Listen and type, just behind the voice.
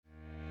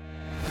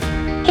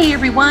Hey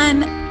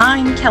everyone,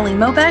 I'm Kelly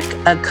Mobeck,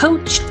 a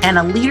coach and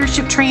a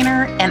leadership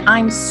trainer, and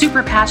I'm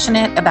super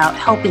passionate about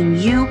helping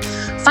you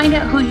find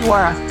out who you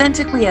are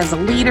authentically as a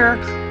leader,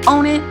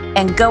 own it,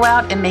 and go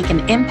out and make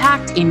an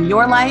impact in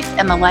your life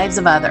and the lives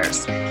of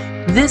others.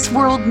 This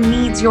world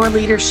needs your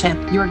leadership,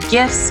 your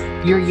gifts,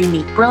 your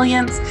unique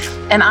brilliance,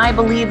 and I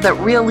believe that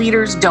real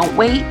leaders don't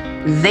wait,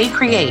 they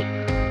create.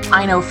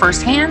 I know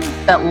firsthand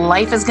that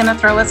life is going to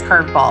throw us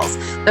curveballs,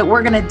 that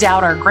we're going to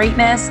doubt our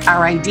greatness,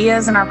 our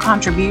ideas, and our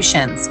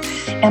contributions.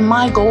 And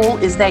my goal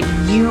is that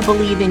you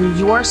believe in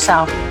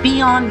yourself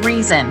beyond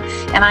reason.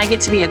 And I get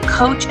to be a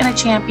coach and a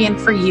champion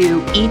for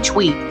you each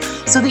week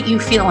so that you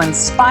feel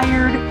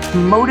inspired,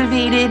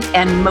 motivated,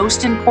 and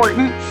most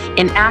important,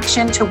 in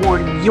action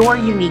toward your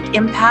unique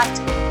impact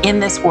in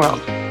this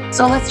world.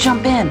 So let's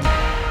jump in.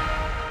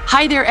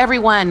 Hi there,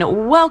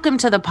 everyone. Welcome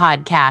to the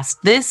podcast.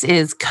 This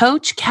is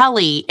Coach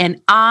Kelly, and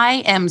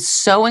I am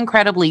so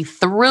incredibly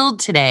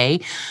thrilled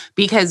today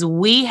because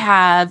we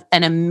have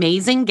an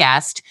amazing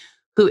guest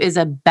who is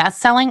a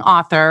best-selling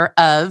author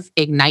of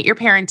Ignite Your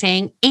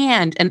Parenting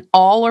and an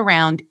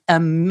all-around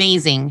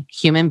amazing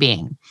human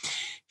being.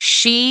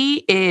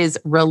 She is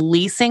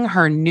releasing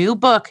her new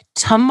book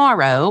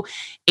tomorrow,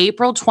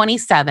 April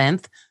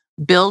 27th,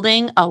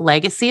 Building a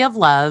Legacy of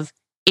Love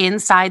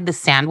Inside the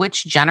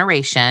Sandwich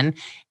Generation.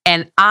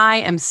 And I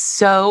am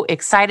so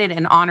excited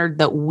and honored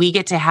that we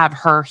get to have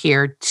her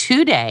here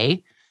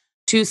today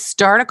to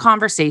start a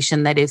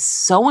conversation that is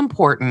so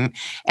important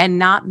and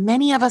not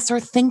many of us are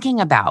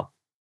thinking about.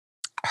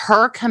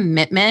 Her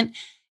commitment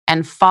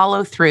and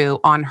follow through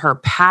on her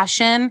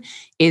passion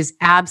is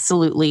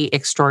absolutely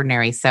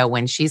extraordinary. So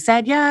when she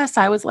said yes,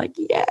 I was like,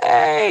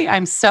 yay!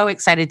 I'm so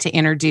excited to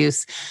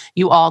introduce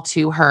you all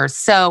to her.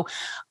 So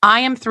I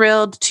am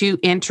thrilled to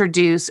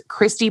introduce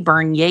Christy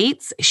Byrne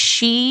Yates.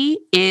 She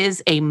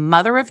is a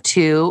mother of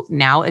two,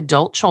 now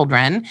adult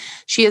children.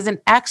 She is an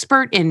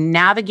expert in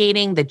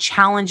navigating the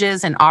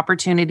challenges and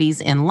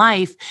opportunities in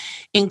life,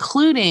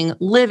 including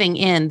living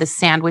in the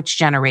sandwich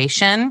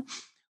generation,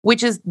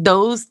 which is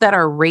those that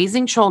are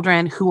raising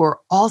children who are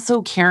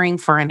also caring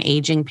for an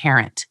aging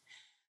parent.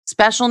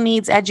 Special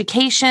needs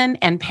education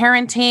and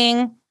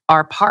parenting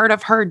are part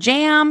of her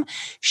jam.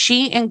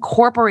 She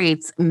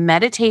incorporates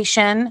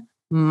meditation,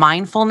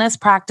 mindfulness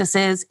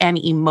practices, and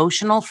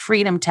emotional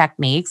freedom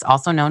techniques,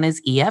 also known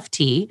as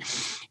EFT,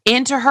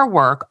 into her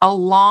work,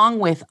 along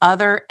with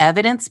other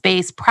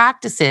evidence-based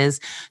practices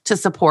to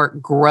support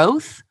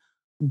growth,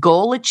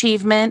 goal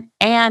achievement,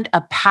 and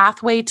a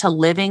pathway to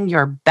living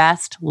your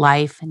best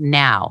life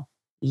now.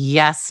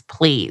 Yes,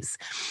 please.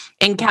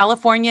 In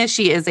California,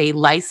 she is a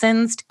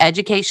licensed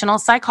educational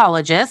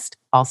psychologist,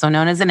 also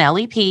known as an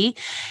LEP,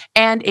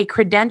 and a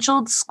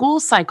credentialed school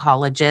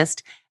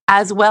psychologist,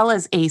 as well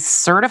as a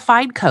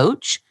certified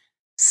coach,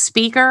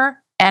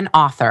 speaker, and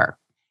author.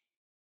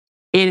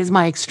 It is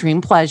my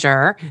extreme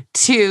pleasure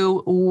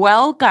to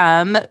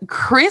welcome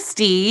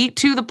Christy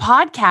to the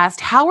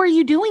podcast. How are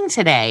you doing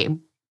today?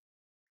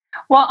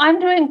 Well, I'm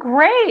doing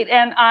great.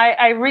 And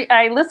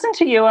I listened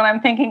to you and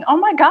I'm thinking, oh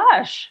my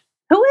gosh,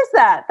 who is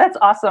that? That's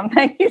awesome.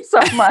 Thank you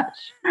so much.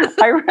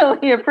 I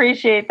really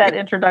appreciate that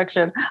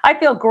introduction. I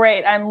feel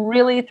great. I'm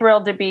really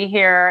thrilled to be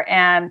here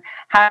and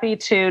happy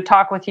to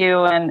talk with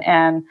you.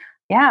 And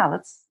yeah,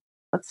 let's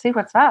see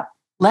what's up.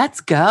 Let's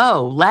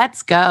go.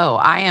 Let's go.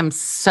 I am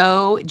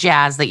so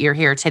jazzed that you're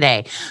here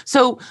today.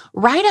 So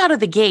right out of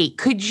the gate,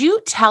 could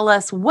you tell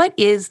us what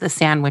is the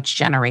sandwich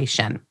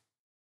generation?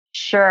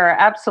 Sure,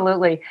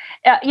 absolutely.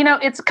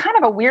 It's kind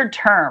of a weird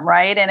term,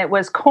 right? And it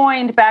was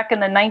coined back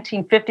in the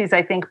 1950s,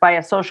 I think, by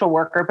a social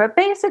worker. But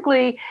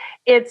basically,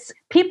 it's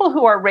people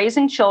who are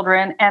raising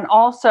children and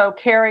also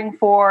caring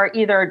for,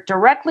 either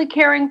directly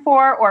caring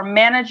for or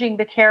managing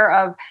the care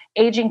of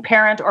aging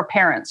parent or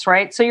parents,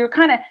 right? So you're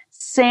kind of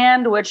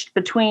sandwiched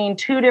between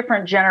two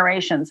different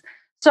generations.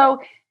 So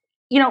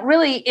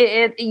really,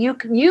 you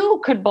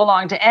could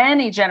belong to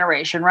any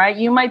generation, right?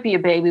 You might be a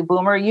baby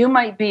boomer, you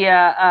might be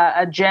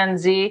a Gen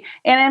Z,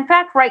 and in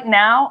fact, right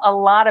now, a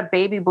lot of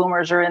baby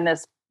boomers are in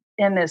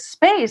this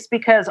space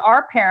because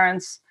our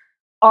parents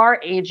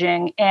are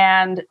aging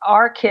and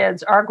our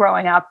kids are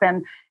growing up,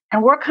 and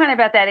we're kind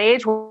of at that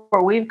age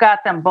where we've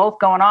got them both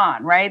going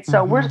on, right?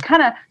 So we're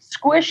kind of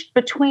squished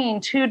between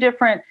two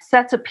different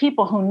sets of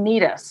people who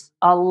need us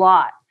a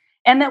lot,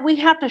 and that we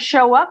have to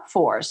show up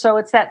for. So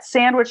it's that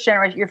sandwich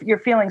generation. You're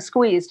feeling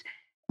squeezed.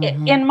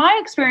 In my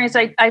experience,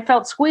 I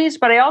felt squeezed,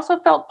 but I also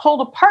felt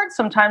pulled apart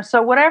sometimes.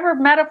 So whatever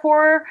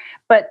metaphor,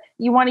 but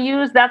you want to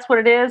use, that's what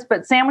it is.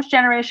 But sandwich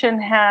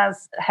generation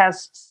has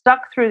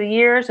stuck through the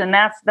years, and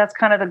that's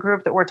kind of the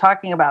group that we're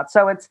talking about.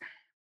 So it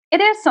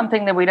is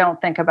something that we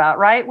don't think about,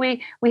 right?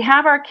 We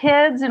have our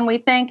kids, and we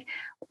think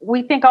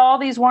all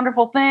these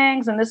wonderful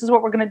things, and this is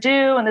what we're going to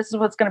do, and this is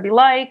what it's going to be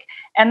like,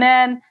 and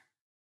then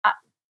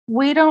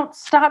we don't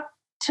stop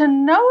to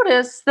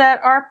notice that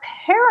our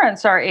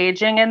parents are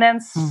aging, and then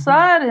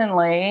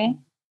suddenly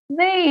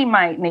they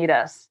might need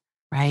us.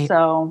 Right.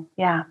 So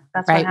yeah,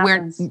 that's right. What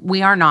happens.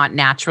 We are not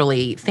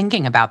naturally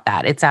thinking about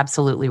that. It's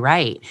absolutely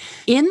right.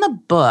 In the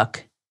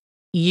book,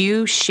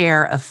 you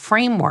share a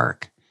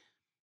framework.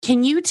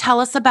 Can you tell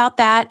us about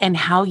that and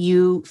how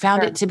you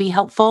found Sure. it to be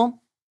helpful?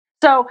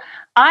 So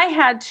I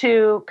had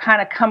to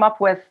kind of come up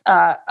with,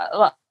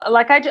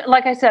 like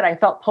I said, I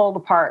felt pulled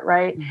apart,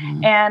 right?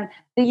 Mhm. And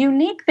the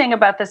unique thing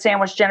about the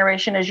sandwich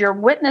generation is you're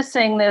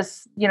witnessing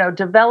this,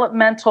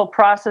 developmental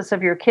process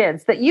of your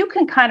kids that you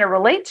can kind of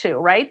relate to,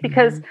 right?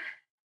 Because Mhm.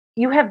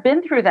 you have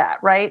been through that,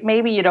 right?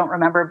 Maybe you don't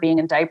remember being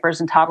in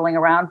diapers and toddling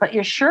around, but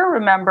you sure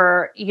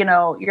remember,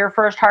 your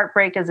first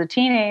heartbreak as a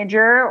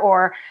teenager,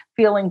 or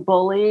feeling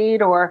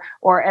bullied, or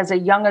as a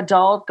young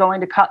adult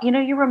going to college.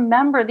 You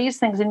remember these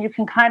things, and you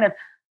can kind of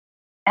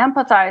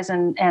empathize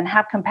and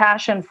have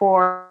compassion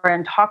for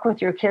and talk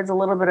with your kids a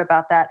little bit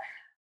about that.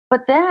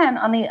 But then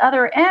on the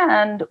other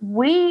end,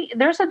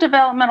 there's a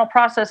developmental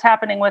process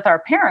happening with our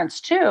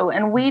parents too,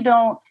 and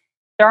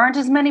there aren't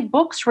as many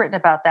books written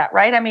about that,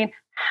 right? I mean,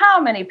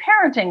 how many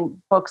parenting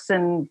books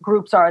and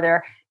groups are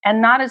there? And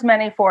not as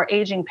many for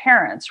aging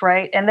parents,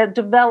 right? And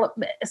the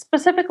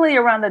specifically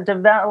around the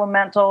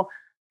developmental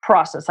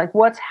process, like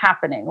what's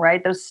happening,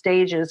 right? Those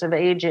stages of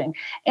aging.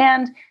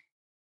 And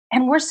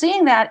we're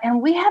seeing that,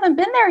 and we haven't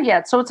been there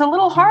yet, so it's a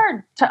little Mhm.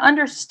 hard to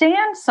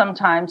understand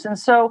sometimes. And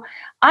so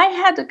I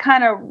had to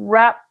kind of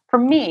wrap, for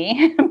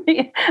me,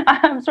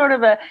 I'm sort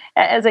of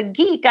as a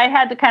geek, I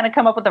had to kind of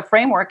come up with a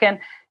framework. And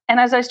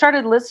as I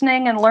started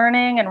listening and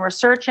learning and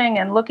researching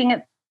and looking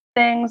at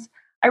things,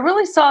 I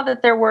really saw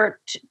that there were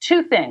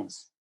two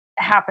things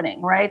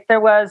happening, right? There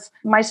was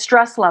my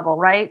stress level,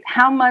 right?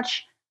 How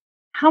much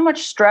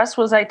stress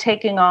was I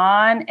taking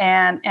on,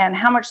 and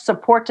how much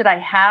support did I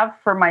have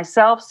for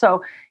myself?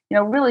 So,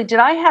 really, did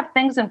I have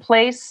things in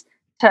place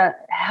to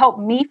help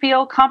me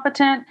feel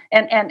competent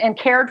and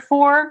cared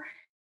for?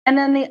 And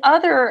then the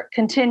other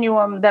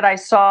continuum that I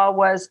saw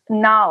was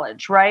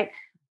knowledge, right?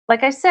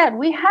 Like I said,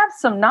 we have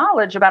some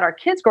knowledge about our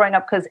kids growing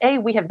up because A,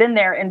 we have been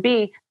there, and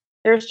B,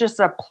 there's just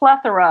a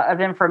plethora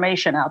of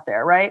information out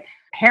there, right?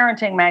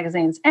 Parenting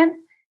magazines. And,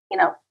 you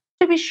know,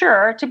 to be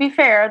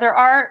fair, there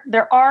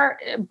are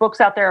books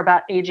out there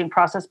about aging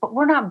process, but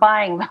we're not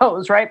buying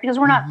those, right? Because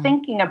we're not Mhm.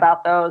 thinking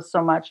about those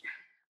so much.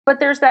 But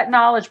there's that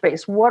knowledge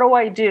base. What do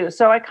I do?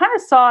 So I kind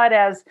of saw it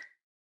as,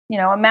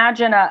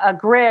 imagine a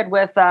grid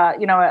with,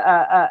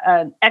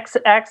 an X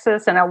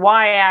axis and a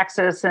Y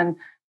axis. And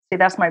see,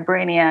 that's my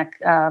brainiac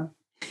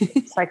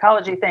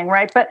psychology thing,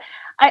 right? But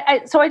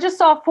so I just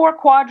saw four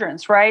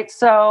quadrants, right?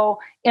 So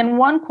in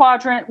one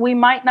quadrant, we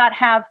might not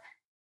have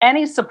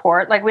any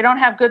support, like we don't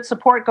have good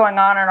support going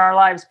on in our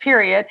lives,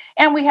 period,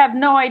 and we have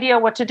no idea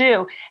what to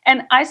do.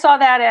 And I saw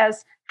that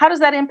as, how does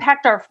that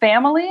impact our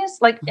families?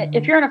 Like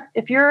if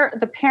Mhm. you're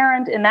the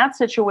parent in that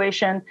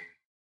situation,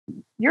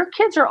 your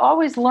kids are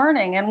always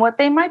learning, and what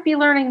they might be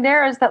learning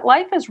there is that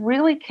life is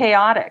really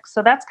chaotic.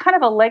 So that's kind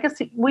of a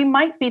legacy. We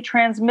might be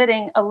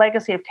transmitting a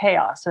legacy of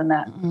chaos in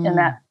that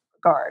Mm.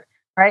 regard,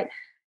 right?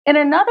 In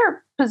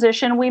another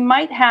position, we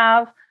might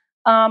have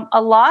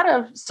a lot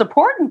of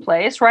support in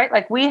place, right?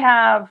 Like we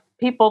have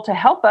people to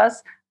help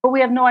us, but we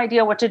have no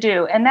idea what to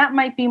do, and that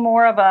might be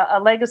more of a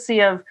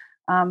legacy of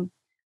um,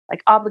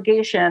 like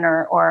obligation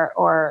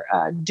or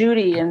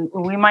duty, and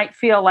we might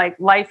feel like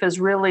life is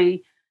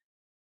really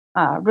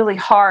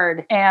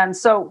hard. And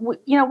so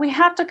we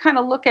have to kind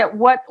of look at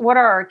what are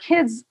our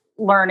kids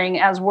learning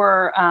as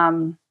we're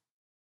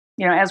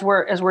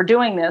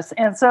doing this.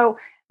 And so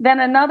then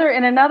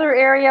in another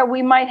area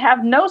we might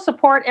have no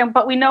support,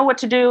 but we know what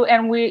to do,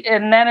 and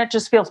then it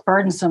just feels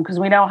burdensome because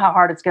we know how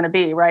hard it's going to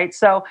be, right?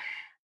 So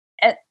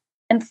a-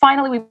 and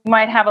finally we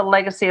might have a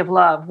legacy of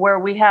love where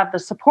we have the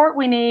support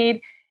we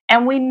need,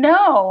 and we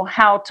know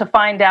how to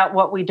find out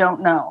what we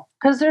don't know,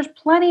 because there's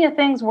plenty of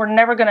things we're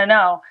never going to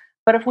know.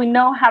 But if we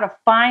know how to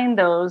find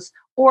those,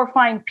 or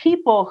find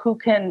people who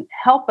can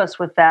help us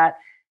with that,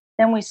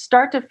 then we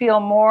start to feel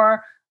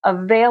more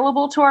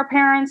available to our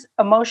parents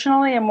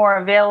emotionally and more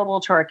available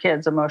to our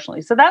kids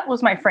emotionally. So that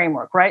was my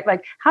framework, right?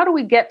 Like, how do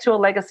we get to a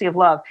legacy of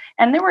love?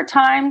 And there were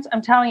times,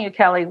 I'm telling you,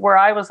 Kelly, where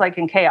I was like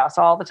in chaos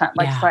all the time.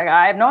 Like, it's Yeah. like,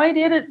 I have no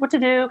idea what to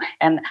do,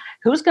 and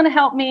who's going to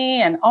help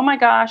me, and oh my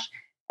gosh.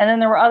 And then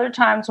there were other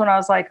times when I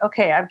was like,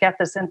 okay, I've got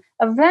this. And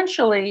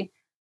eventually,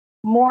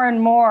 more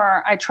and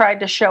more, I tried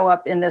to show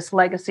up in this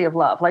legacy of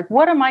love. Like,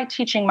 what am I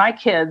teaching my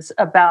kids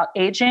about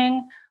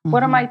aging?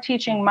 What am I Mhm.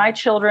 teaching my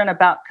children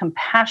about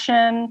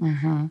compassion?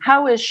 Mhm.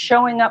 How is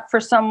showing up for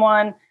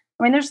someone?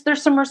 I mean,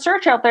 there's some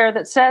research out there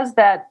that says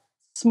that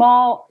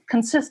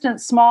consistent,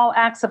 small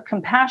acts of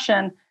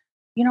compassion,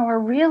 are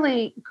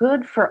really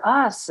good for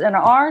us and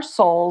our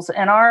souls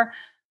and our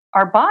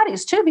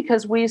bodies too,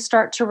 because we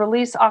start to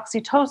release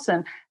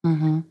oxytocin.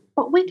 Mhm.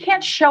 But we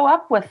can't show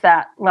up with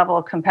that level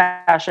of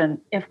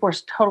compassion if we're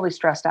totally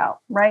stressed out,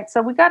 right?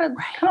 So we got to kind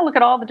Right. of look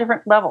at all the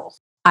different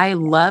levels. I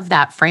love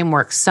that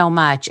framework so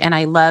much. And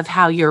I love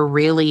how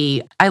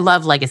I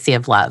love legacy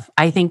of love.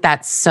 I think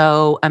that's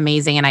so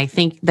amazing. And I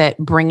think that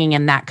bringing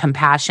in that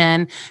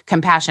compassion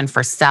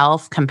for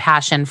self,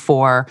 compassion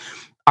for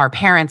our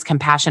parents,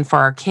 compassion for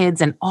our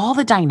kids, and all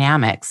the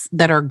dynamics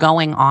that are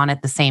going on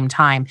at the same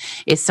time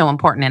is so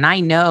important. And I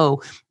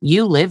know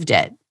you lived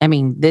it. I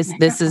mean, this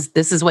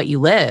is what you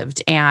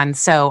lived. And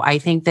so I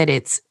think that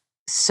it's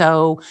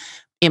so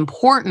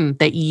important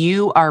that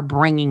you are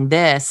bringing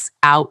this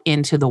out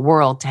into the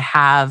world to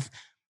have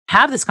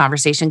this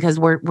conversation, because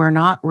we're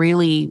not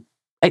really,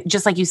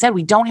 just like you said,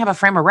 we don't have a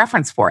frame of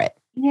reference for it.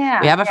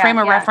 Yeah. We have a frame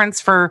of reference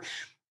for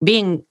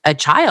being a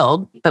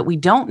child, but we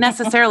don't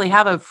necessarily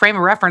have a frame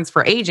of reference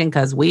for aging,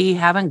 because we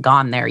haven't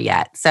gone there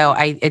yet. So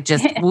I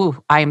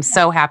am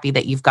so happy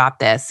that you've got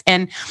this.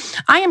 And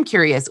I am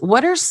curious,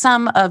 what are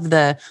some of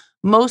the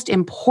most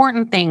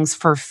important things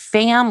for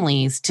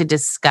families to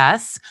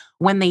discuss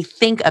when they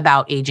think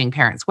about aging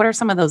parents? What are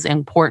some of those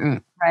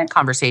important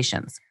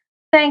conversations?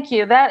 Thank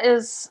you. That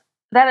is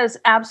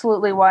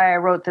absolutely why I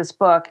wrote this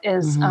book.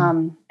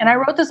 And I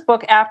wrote this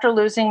book after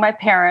losing my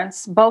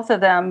parents, both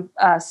of them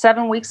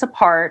 7 weeks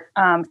apart,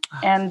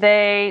 and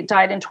they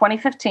died in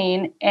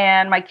 2015.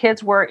 And my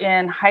kids were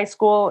in high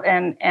school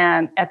and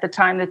at the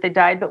time that they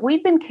died. But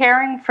we'd been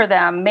caring for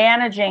them,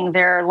 managing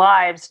their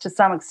lives to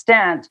some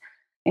extent,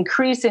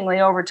 increasingly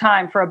over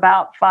time for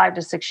about 5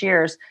 to 6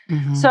 years.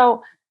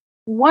 So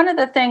one of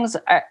the things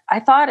I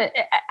thought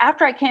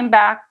after I came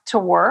back to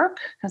work,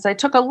 because I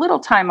took a little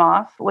time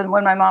off when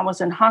my mom was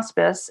in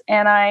hospice,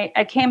 and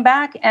I came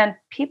back and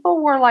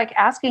people were like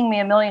asking me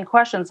a million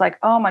questions like,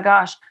 oh my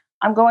gosh,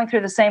 I'm going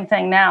through the same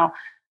thing now.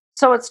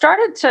 So it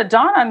started to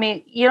dawn on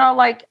me,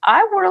 like I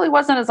really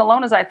wasn't as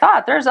alone as I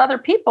thought. There's other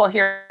people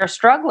here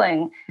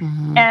struggling.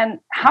 And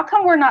how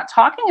come we're not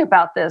talking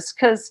about this?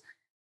 Because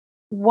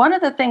one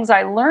of the things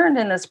I learned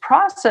in this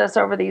process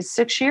over these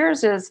 6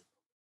 years is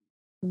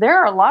there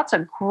are lots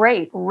of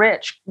great,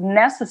 rich,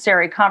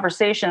 necessary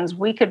conversations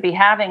we could be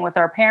having with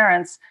our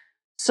parents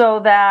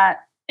so that,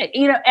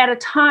 at a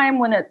time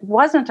when it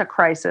wasn't a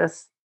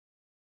crisis,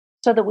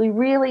 so that we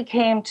really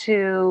came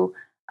to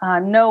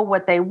know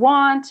what they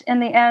want in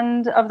the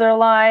end of their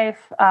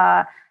life,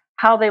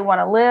 how they want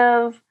to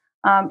live.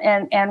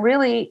 And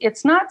really,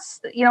 it's not,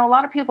 a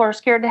lot of people are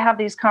scared to have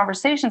these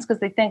conversations because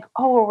they think,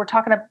 oh, well, we're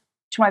talking to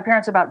my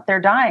parents about their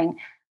dying.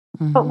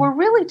 But we're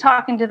really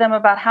talking to them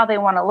about how they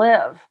want to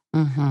live.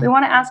 We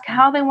want to ask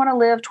how they want to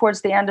live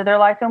towards the end of their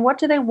life, and what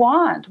do they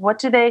want? What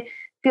do they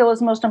feel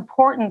is most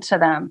important to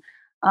them?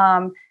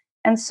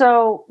 And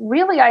so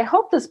really, I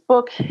hope this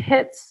book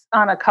hits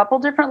on a couple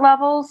different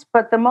levels,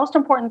 but the most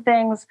important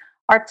things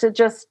are to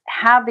just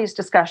have these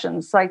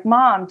discussions like,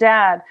 Mom,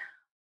 Dad,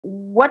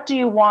 what do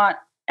you want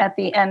at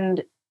the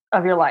end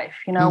of your life?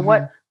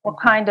 What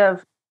kind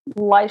of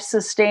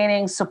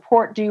life-sustaining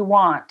support do you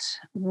want?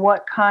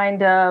 What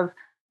kind of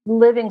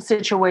living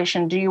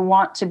situation do you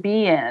want to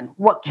be in?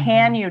 What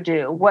can you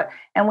do?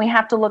 And we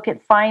have to look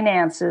at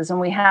finances, and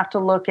we have to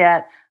look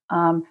at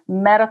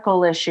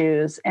medical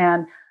issues.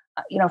 And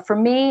for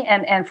me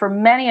and for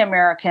many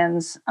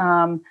Americans,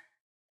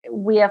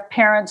 we have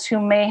parents who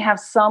may have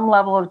some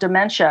level of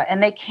dementia,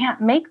 and they can't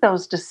make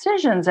those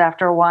decisions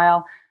after a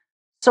while.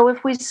 So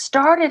if we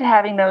started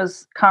having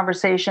those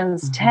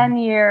conversations 10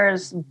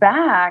 years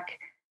back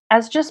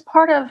as just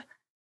part of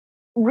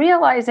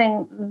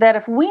realizing that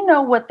if we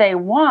know what they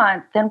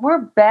want, then we're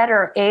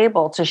better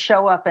able to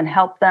show up and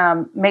help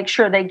them make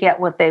sure they get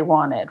what they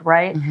wanted,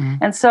 right?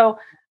 And so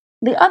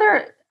the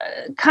other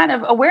kind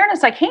of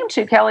awareness I came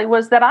to, Kelly,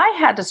 was that I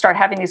had to start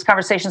having these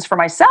conversations for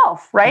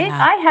myself, right?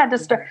 I had to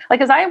start,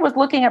 as I was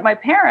looking at my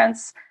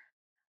parents,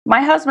 my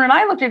husband and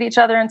I looked at each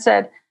other and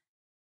said,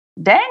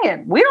 dang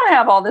it, we don't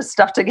have all this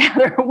stuff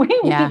together.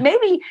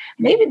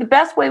 Maybe the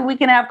best way we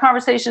can have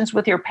conversations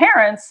with your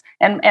parents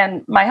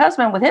and my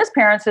husband with his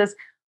parents is,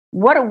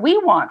 what do we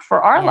want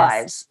for our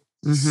lives?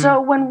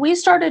 So when we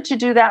started to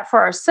do that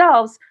for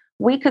ourselves,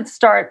 we could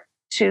start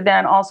to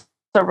then also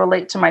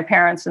relate to my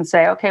parents and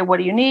say, okay, what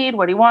do you need?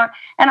 What do you want?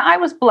 And I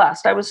was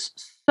blessed. I was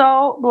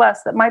so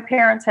blessed that my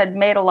parents had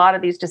made a lot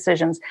of these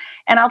decisions.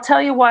 And I'll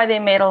tell you why they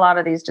made a lot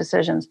of these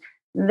decisions.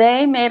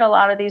 They made a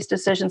lot of these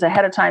decisions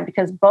ahead of time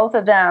because both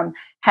of them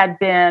had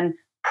been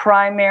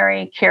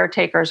primary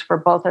caretakers for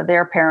both of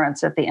their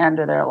parents at the end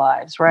of their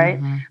lives, right?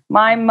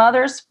 My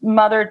mother's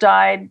mother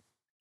died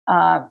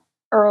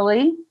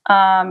early,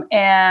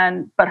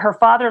 but her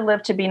father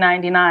lived to be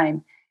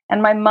 99.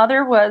 And my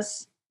mother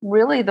was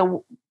really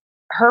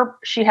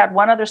she had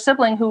one other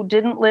sibling who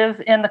didn't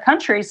live in the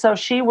country. So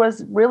she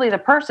was really the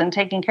person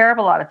taking care of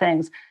a lot of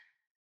things.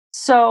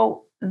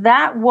 So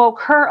that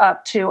woke her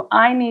up to,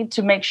 I need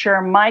to make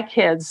sure my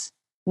kids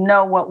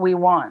know what we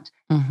want.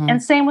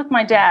 And same with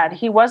my dad.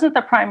 He wasn't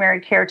the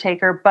primary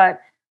caretaker,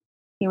 but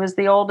he was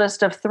the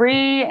oldest of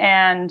three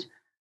and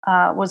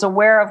was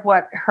aware of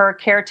what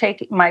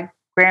my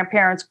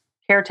grandparents'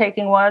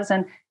 caretaking was.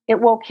 And it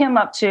woke him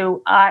up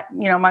to,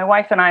 my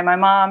wife and I, my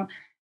mom,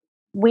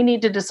 we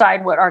need to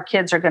decide what our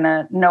kids are going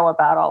to know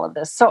about all of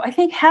this. So I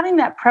think having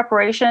that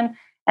preparation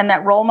and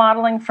that role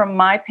modeling from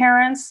my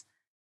parents,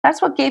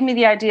 that's what gave me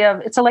the idea of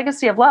it's a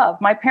legacy of love.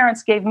 My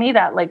parents gave me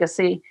that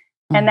legacy.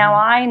 And now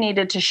I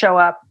needed to show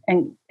up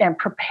and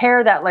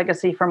prepare that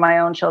legacy for my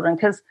own children.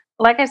 Because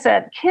like I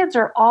said, kids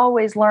are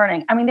always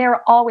learning. I mean,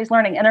 they're always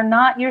learning, and they're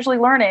not usually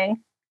learning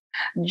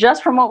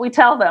just from what we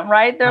tell them,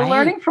 right? They're Right.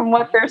 learning from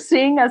what they're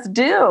seeing us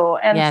do.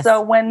 And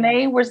so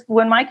Yes.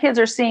 when my kids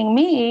are seeing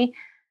me,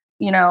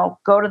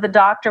 go to the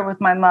doctor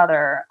with my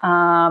mother,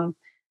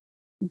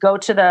 go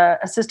to the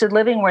assisted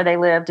living where they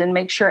lived and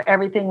make sure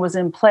everything was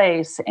in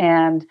place,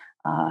 and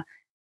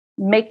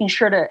making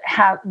sure to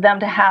have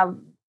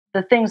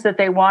the things that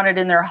they wanted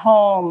in their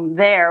home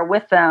there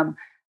with them.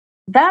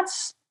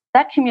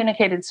 That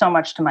communicated so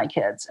much to my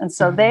kids. And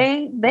so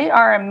they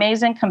are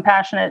amazing,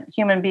 compassionate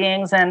human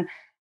beings. And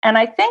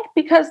I think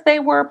because they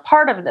were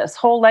part of this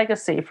whole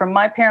legacy from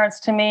my parents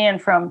to me,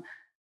 and from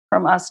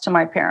us to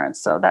my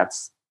parents. So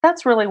that's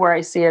really where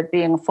I see it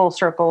being a full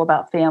circle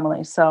about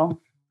family. So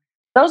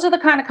those are the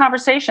kind of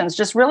conversations,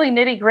 just really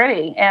nitty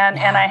gritty. And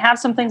I have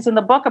some things in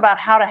the book about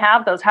how to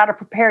have those, how to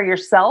prepare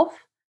yourself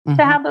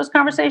to have those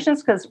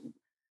conversations. Because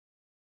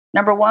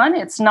number one,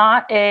 it's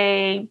not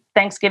a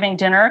Thanksgiving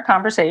dinner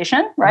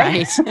conversation,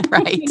 right?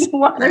 Right.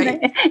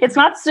 It's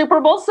not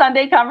Super Bowl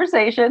Sunday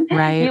conversation.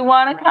 Right. You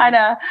want to kind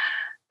of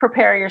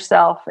prepare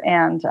yourself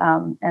and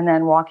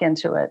then walk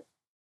into it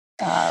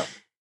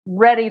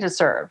ready to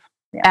serve.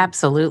 Yeah.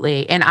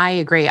 Absolutely. And I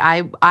agree.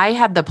 I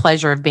had the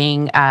pleasure of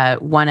being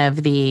one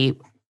of the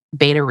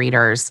beta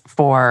readers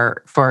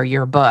for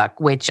your book,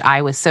 which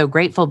I was so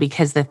grateful,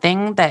 because the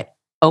thing that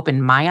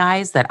opened my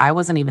eyes that I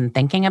wasn't even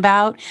thinking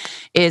about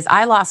is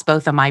I lost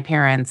both of my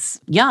parents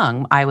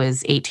young. I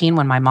was 18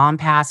 when my mom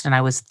passed, and I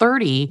was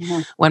 30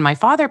 when my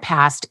father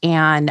passed.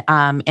 And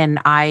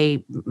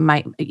my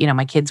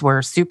kids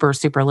were super,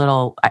 super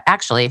little.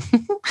 Actually,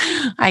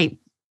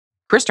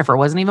 Christopher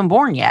wasn't even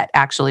born yet,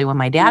 actually, when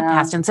my dad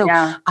passed. And so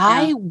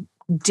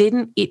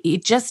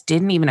it just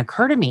didn't even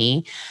occur to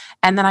me.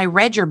 And then I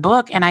read your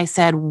book and I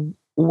said,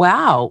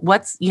 wow,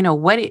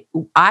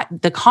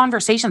 the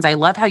conversations, I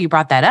love how you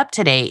brought that up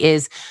today,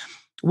 is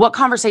what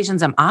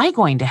conversations am I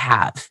going to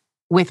have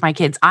with my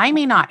kids? I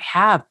may not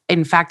have,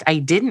 in fact, I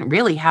didn't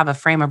really have a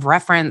frame of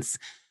reference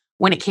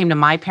when it came to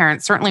my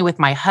parents. Certainly with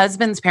my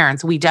husband's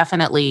parents, we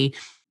definitely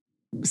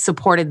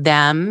supported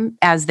them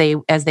as they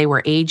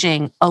were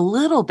aging a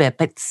little bit,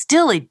 but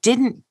still it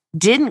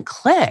didn't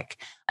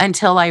click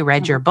until I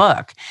read your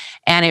book.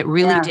 And it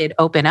really did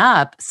open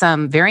up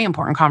some very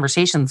important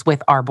conversations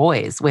with our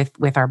boys,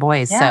 with our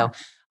boys. Yeah. So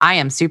I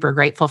am super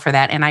grateful for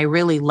that. And I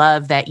really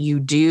love that you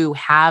do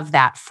have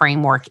that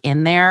framework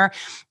in there,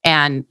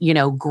 and,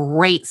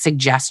 great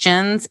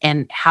suggestions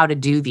and how to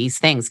do these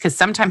things. Because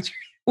sometimes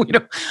we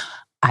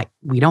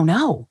don't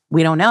know.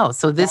 We don't know.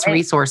 So this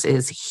resource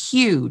is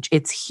huge.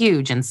 It's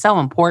huge and so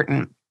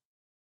important.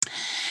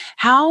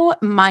 How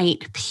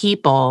might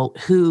people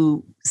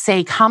who,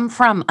 say, come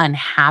from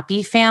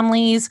unhappy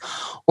families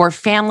or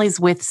families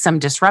with some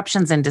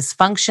disruptions and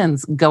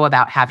dysfunctions go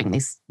about having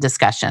these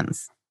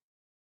discussions?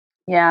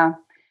 Yeah.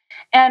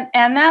 And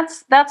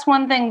that's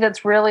one thing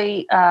that's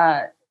really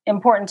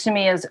important to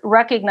me, is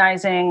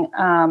recognizing,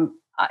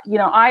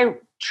 I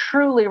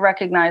truly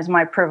recognize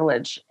my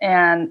privilege,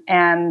 and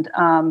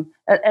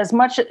as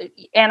much,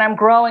 and I'm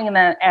growing in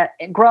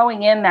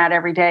that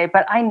every day.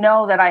 But I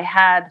know that I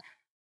had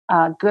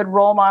good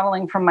role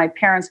modeling from my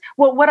parents.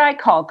 Well, what I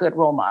call good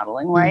role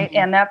modeling, right?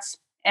 And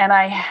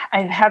I've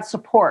had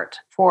support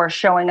for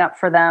showing up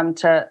for them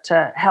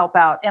to help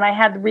out, and I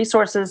had the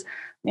resources.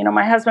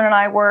 My husband and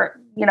I were,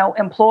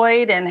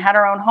 employed and had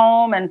our own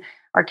home, and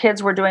our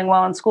kids were doing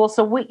well in school.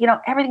 So we,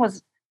 everything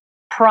was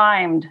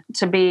primed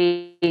to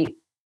be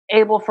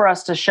able for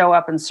us to show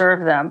up and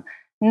serve them.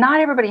 Not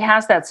everybody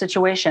has that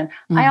situation.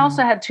 I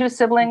also had two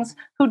siblings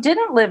who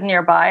didn't live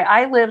nearby.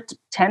 I lived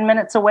 10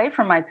 minutes away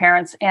from my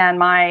parents, and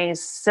my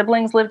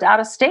siblings lived out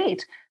of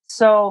state.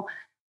 So,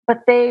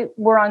 but they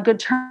were on good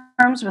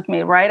terms with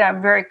me, right?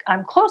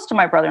 I'm close to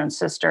my brother and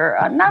sister,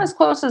 not as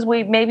close as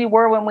we maybe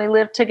were when we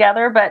lived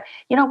together, but,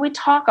 we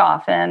talk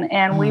often,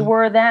 and we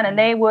were then, and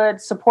they would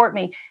support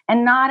me.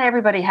 And not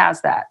everybody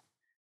has that.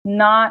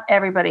 Not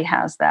everybody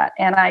has that.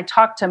 And I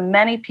talked to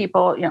many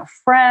people,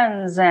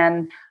 friends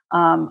and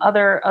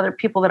other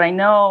people that I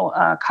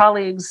know,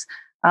 colleagues,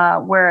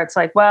 where it's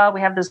like, well,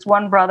 we have this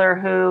one brother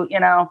who,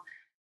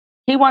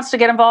 he wants to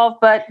get involved,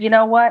 but you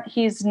know what?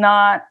 He's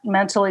not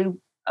mentally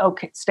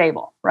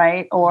stable,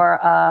 right? Or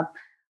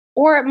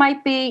it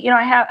might be,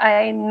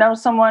 I know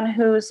someone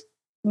whose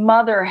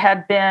mother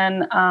had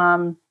been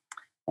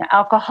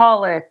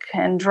alcoholic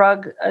and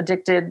drug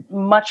addicted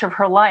much of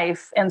her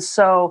life, and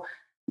so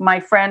my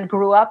friend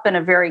grew up in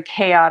a very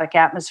chaotic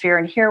atmosphere,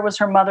 and here was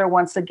her mother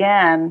once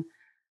again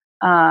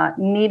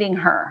needing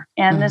her.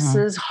 And this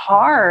is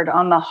hard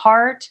on the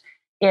heart.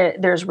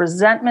 There's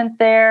resentment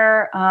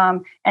there.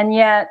 And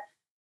yet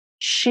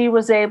she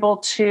was able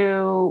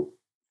to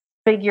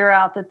figure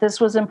out that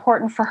this was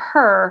important for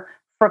her,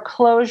 for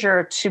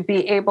closure, to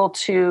be able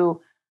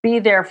to be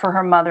there for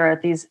her mother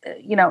at these,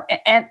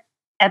 and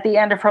at the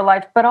end of her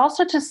life, but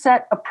also to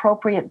set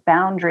appropriate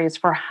boundaries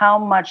for how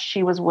much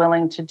she was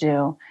willing to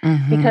do.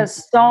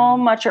 Because so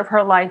much of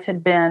her life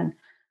had been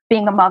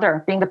being the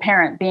mother, being the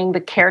parent, being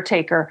the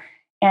caretaker.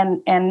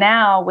 And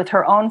now with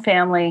her own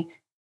family,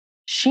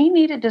 she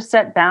needed to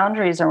set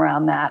boundaries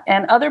around that.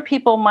 And other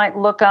people might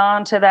look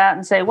on to that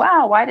and say,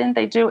 wow, why didn't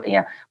they do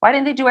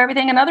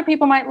everything? And other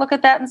people might look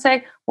at that and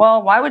say,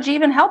 well, why would you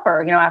even help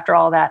her, after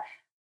all that?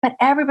 But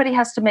everybody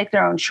has to make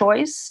their own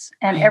choice,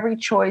 and Right. every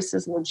choice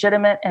is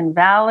legitimate and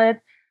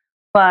valid.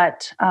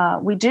 But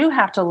we do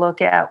have to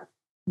look at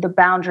the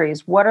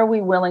boundaries. What are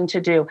we willing to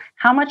do?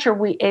 How much are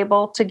we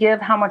able to give?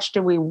 How much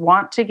do we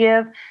want to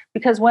give?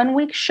 Because when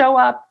we show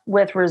up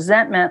with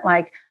resentment,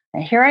 like,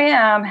 here I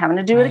am having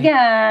to do it Right.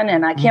 again,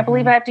 and I can't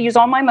believe I have to use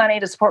all my money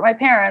to support my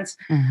parents.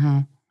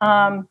 Mm-hmm.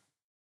 Um,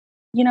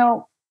 you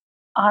know,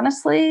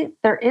 honestly,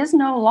 there is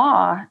no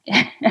law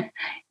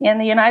in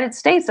the United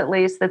States, at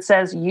least, that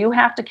says you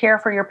have to care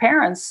for your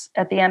parents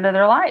at the end of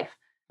their life.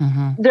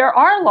 Mm-hmm. There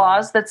are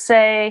laws that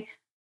say,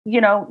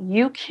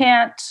 you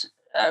can't,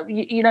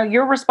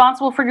 you're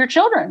responsible for your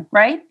children,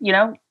 right?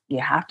 You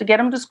have to get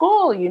them to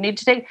school. You need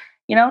to take,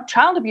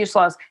 child abuse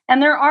laws.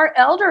 And there are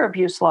elder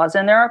abuse laws.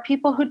 And there are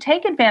people who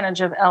take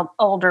advantage of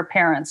older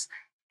parents.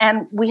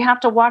 And we have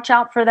to watch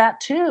out for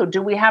that too.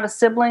 Do we have a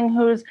sibling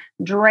who's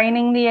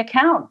draining the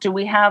account? Do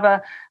we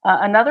have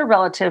another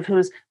relative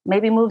who's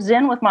maybe moves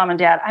in with mom and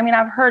dad? I mean,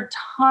 I've heard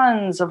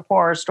tons of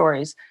horror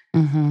stories,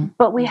 Mm-hmm.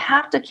 but we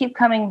have to keep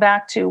coming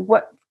back to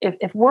what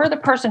if we're the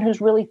person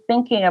who's really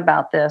thinking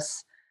about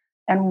this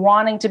and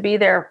wanting to be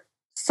there,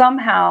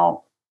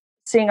 somehow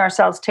seeing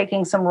ourselves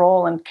taking some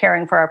role in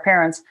caring for our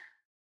parents,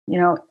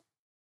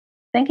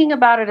 thinking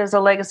about it as a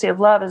legacy of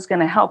love is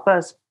going to help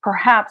us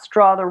perhaps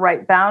draw the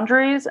right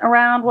boundaries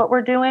around what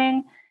we're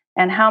doing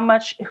and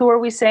who are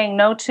we saying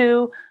no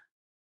to?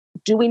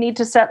 Do we need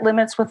to set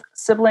limits with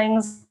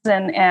siblings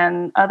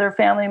and other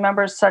family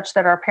members such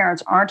that our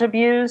parents aren't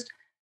abused?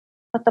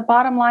 But the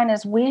bottom line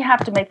is we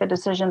have to make the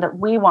decision that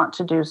we want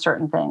to do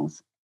certain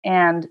things.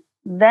 And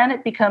then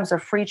it becomes a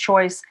free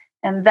choice.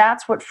 And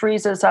that's what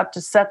frees us up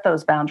to set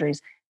those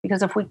boundaries.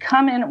 Because if we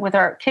come in with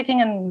our kicking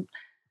and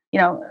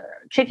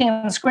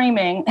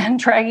screaming and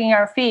dragging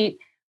our feet,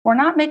 we're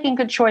not making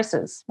good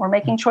choices. We're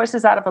making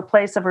choices out of a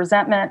place of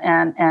resentment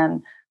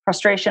and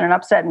frustration and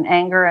upset and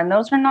anger. And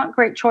those are not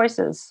great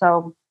choices.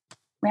 So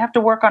we have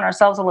to work on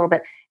ourselves a little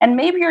bit. And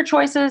maybe your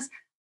choices,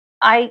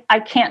 I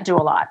can't do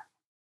a lot.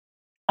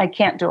 I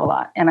can't do a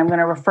lot. And I'm going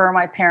to refer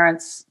my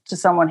parents to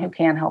someone who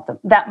can help them.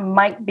 That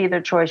might be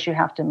the choice you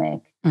have to make.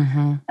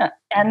 Mm-hmm.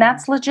 And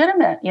that's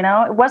legitimate.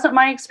 It wasn't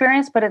my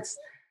experience, but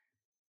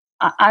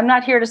I'm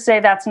not here to say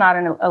that's not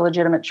a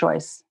legitimate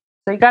choice.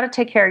 So you got to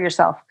take care of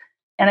yourself.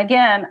 And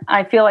again,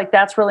 I feel like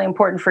that's really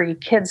important for your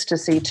kids to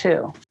see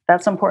too.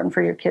 That's important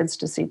for your kids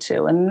to see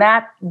too. And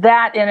that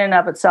in and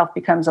of itself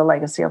becomes a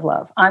legacy of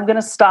love. I'm going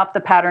to stop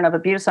the pattern of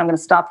abuse. I'm going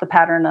to stop the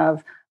pattern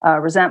of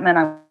resentment.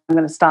 I'm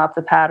going to stop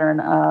the pattern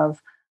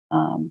of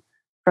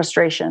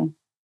frustration.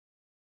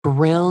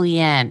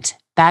 Brilliant.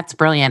 That's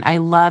brilliant. I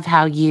love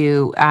how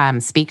you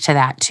speak to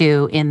that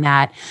too, in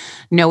that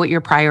know what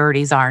your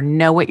priorities are,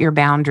 know what your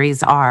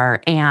boundaries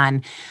are,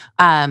 and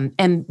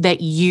that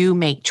you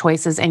make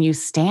choices and you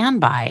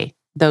stand by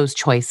those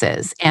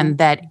choices. And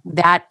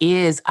that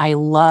is, I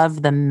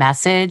love the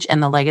message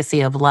and the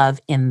legacy of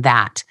love in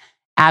that.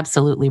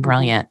 Absolutely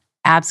brilliant.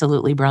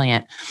 Absolutely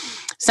brilliant.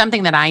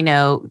 Something that I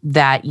know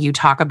that you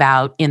talk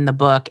about in the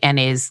book and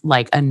is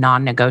like a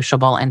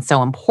non-negotiable and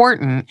so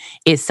important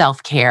is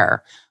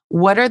self-care.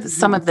 What are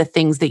some of the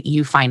things that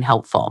you find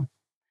helpful?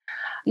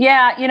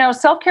 Yeah,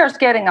 self-care is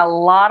getting a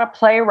lot of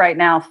play right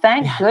now.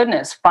 Thank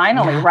goodness,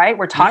 finally, right?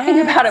 We're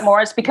talking about it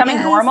more. It's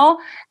becoming normal.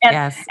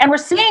 And we're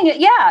seeing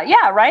it,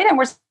 right? And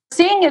we're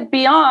seeing it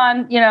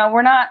beyond,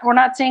 we're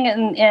not seeing it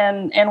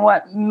in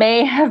what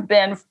may have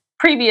been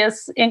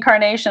previous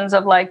incarnations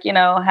of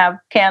have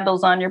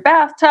candles on your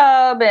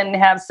bathtub and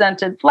have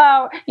scented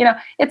flower.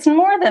 It's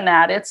more than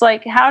that. It's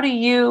like, how do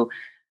you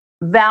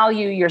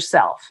value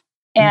yourself?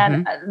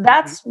 And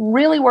that's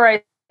really where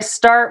I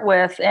start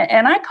with.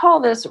 And I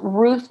call this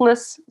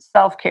ruthless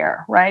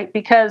self-care, right?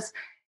 Because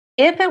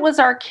if it was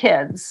our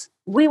kids,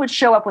 we would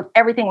show up with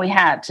everything we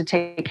had to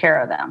take care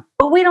of them.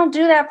 But we don't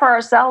do that for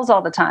ourselves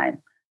all the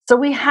time. So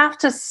we have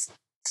to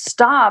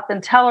stop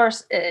and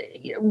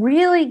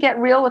really get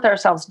real with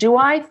ourselves. Do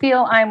I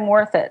feel I'm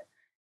worth it?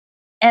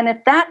 And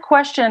if that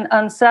question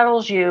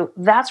unsettles you,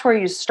 that's where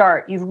you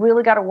start. You've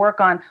really got to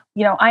work on,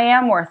 I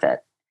am worth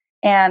it.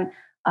 And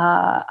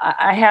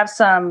I have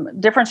some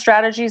different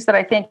strategies that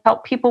I think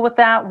help people with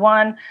that.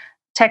 One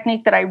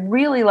technique that I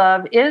really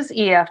love is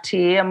EFT,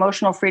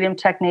 emotional freedom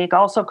technique,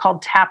 also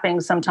called tapping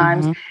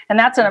sometimes. And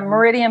that's a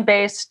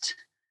meridian-based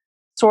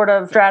sort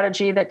of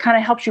strategy that kind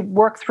of helps you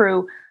work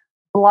through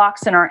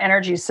blocks in our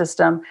energy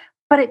system.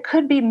 But it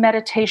could be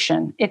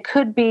meditation. It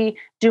could be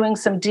doing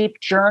some deep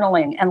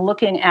journaling and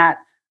looking at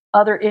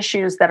other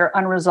issues that are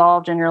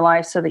unresolved in your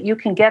life so that you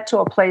can get to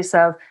a place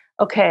of,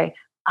 okay,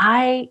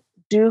 I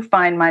do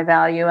find my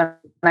value and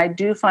I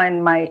do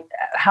find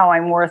how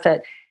I'm worth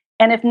it.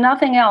 And if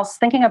nothing else,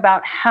 thinking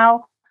about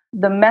how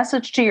the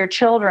message to your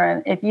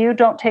children, if you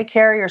don't take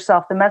care of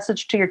yourself, the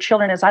message to your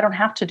children is, I don't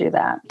have to do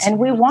that. And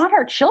we want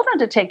our children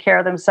to take care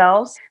of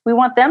themselves. We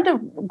want them to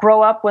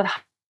grow up with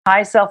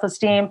high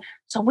self-esteem.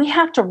 So we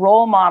have to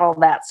role model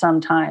that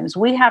sometimes.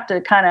 We have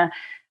to kind of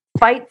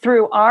fight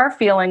through our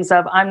feelings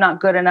of I'm not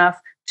good enough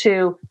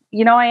to,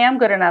 I am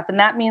good enough. And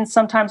that means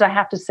sometimes I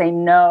have to say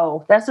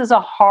no. This is a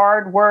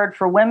hard word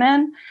for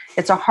women.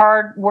 It's a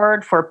hard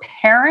word for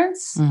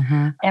parents.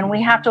 Mm-hmm. And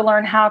we have to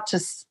learn how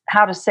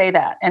to say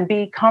that and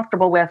be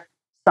comfortable with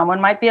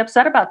someone might be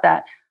upset about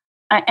that.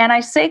 And I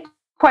say,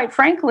 quite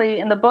frankly,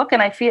 in the book,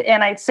 and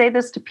I say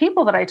this to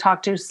people that I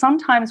talk to,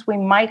 sometimes we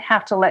might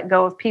have to let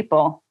go of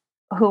people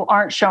who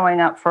aren't showing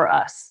up for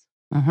us.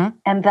 Mm-hmm.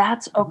 And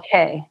that's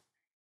okay.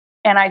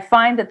 And I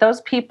find that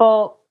those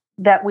people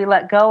that we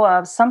let go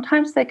of,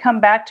 sometimes they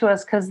come back to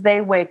us because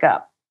they wake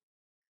up.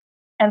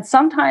 And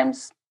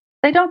sometimes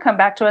they don't come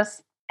back to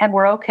us and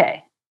we're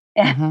okay.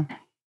 And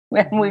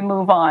we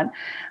move on.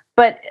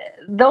 But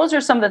those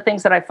are some of the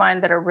things that I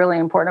find that are really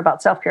important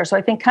about self-care. So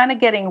I think kind of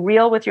getting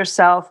real with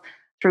yourself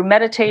through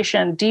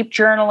meditation, deep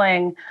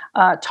journaling,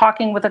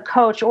 talking with a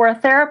coach or a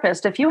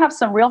therapist. If you have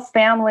some real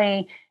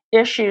family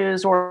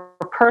issues or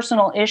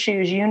personal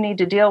issues you need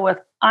to deal with,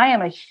 I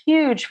am a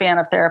huge fan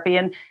of therapy,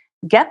 and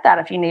get that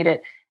if you need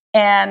it,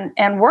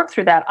 and work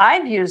through that.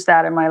 I've used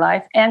that in my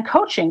life. And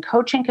coaching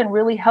can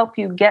really help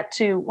you get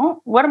to,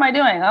 well, what am I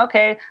doing?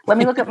 Okay, let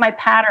me look at my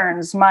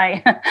patterns,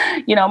 my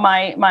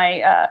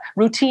my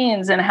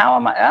routines, and how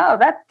am I?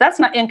 Oh, that's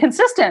not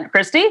inconsistent,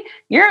 Christy.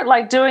 You're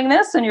like doing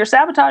this, and you're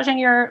sabotaging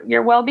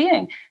your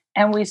well-being.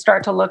 And we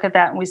start to look at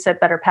that, and we set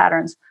better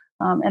patterns.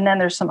 And then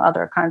there's some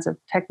other kinds of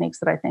techniques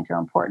that I think are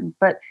important.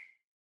 But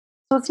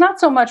so it's not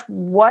so much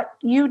what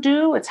you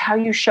do, it's how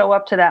you show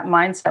up to that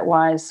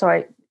mindset-wise.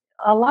 So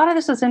a lot of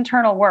this is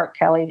internal work,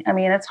 Kelly. I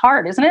mean, it's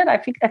hard, isn't it? I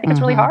think it's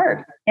really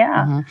hard.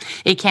 Yeah.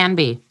 It can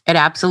be. It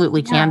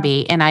absolutely can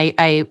be. And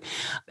I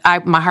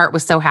my heart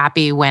was so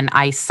happy when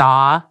I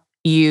saw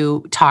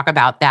you talk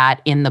about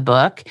that in the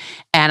book.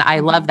 And I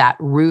love that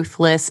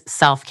ruthless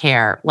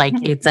self-care. Like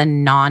it's a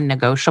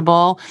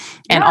non-negotiable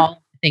and all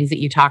the things that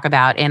you talk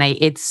about. And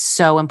it's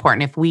so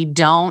important. If we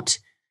don't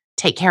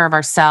take care of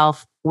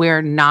ourselves,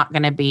 we're not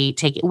going to be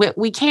taking,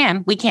 we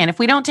can. If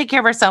we don't take care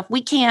of ourselves,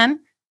 we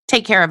can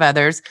take care of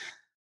others.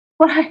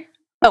 Right.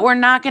 But we're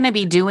not going to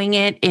be doing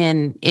it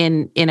in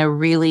a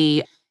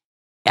really,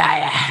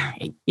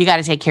 you got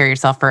to take care of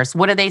yourself first.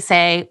 What do they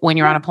say when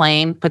you're on a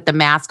plane? Put the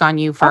mask on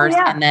you first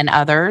and then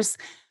others.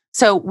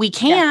 So we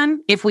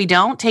can, if we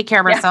don't take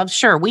care of ourselves,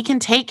 sure, we can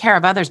take care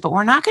of others, but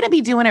we're not going to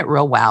be doing it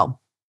real well.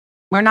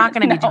 We're not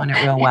going to be doing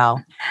it real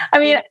well. I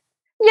mean,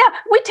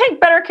 we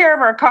take better care of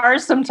our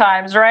cars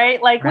sometimes,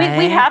 right? Like we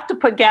have to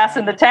put gas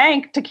in the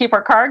tank to keep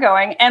our car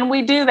going. And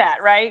we do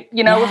that, right?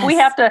 If we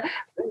have to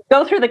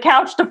go through the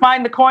couch to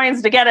find the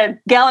coins to get a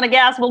gallon of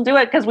gas, we'll do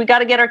it because we got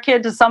to get our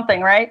kid to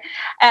something, right?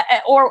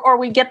 Or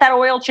we get that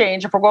oil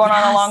change if we're going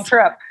on a long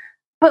trip.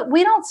 But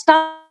we don't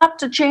stop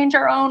to change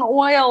our own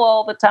oil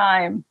all the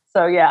time.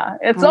 So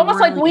it's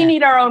almost like we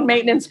need our own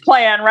maintenance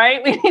plan,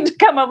 right? We need to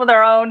come up with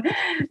our own,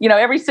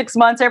 every 6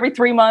 months, every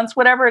 3 months,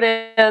 whatever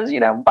it is,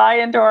 buy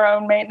into our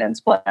own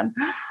maintenance plan.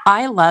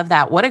 I love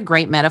that. What a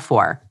great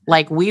metaphor.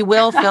 Like we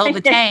will fill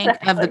the tank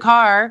of the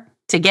car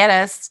to get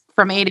us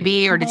from A to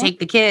B or to take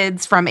the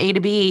kids from A to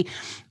B.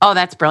 Oh,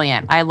 that's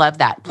brilliant. I love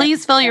that.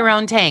 Please fill your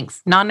own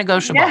tanks.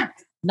 Non-negotiable. Yeah.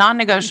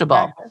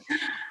 Non-negotiable. Exactly.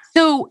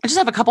 So I just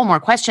have a couple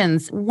more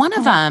questions. One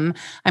of them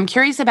I'm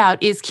curious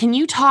about is, can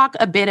you talk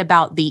a bit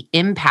about the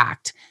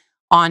impact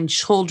on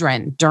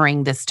children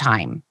during this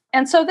time?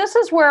 And so this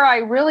is where I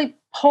really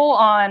pull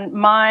on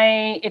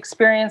my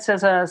experience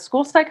as a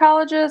school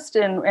psychologist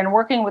and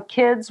working with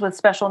kids with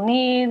special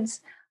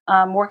needs,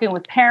 working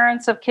with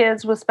parents of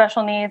kids with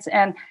special needs.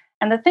 And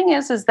the thing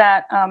is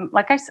that,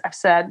 like I've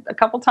said a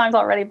couple times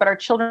already, but our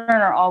children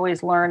are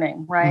always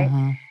learning, right?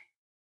 Mm-hmm.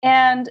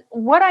 And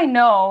what I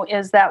know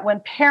is that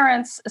when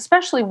parents,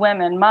 especially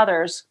women,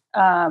 mothers,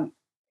 and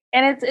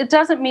it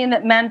doesn't mean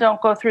that men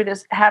don't go through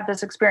this, have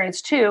this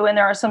experience too. And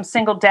there are some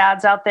single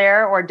dads out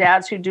there or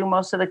dads who do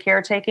most of the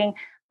caretaking.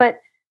 But,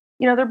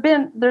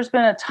 there's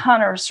been a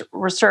ton of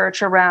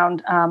research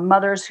around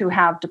mothers who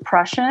have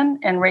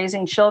depression and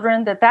raising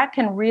children, that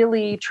can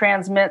really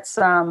transmit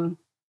some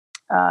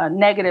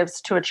negatives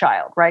to a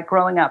child, right?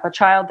 Growing up, a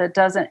child that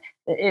doesn't,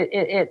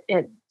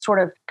 it sort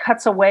of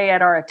cuts away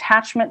at our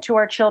attachment to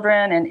our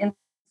children, and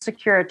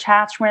insecure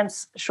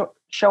attachments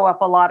show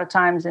up a lot of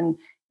times in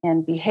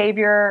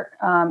behavior,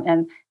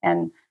 and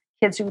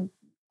kids who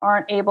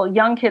aren't able,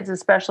 young kids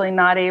especially,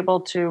 not able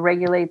to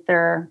regulate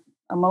their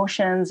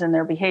emotions and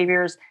their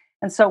behaviors.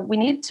 And so we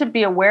need to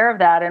be aware of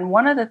that. And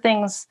one of the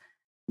things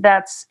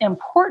that's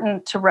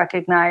important to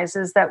recognize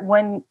is that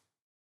when,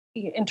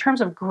 in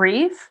terms of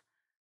grief,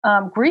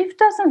 grief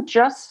doesn't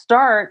just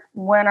start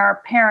when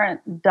our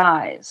parent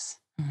dies.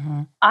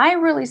 Mm-hmm. I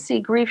really see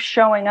grief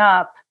showing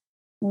up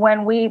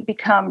when we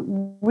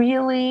become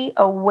really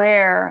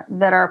aware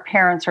that our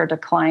parents are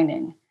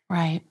declining.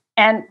 Right.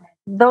 And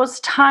those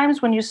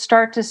times when you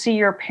start to see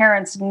your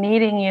parents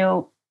needing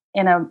you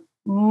in a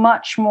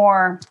much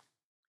more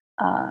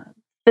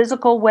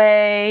physical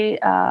way,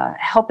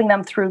 helping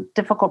them through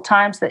difficult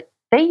times that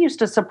they used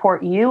to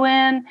support you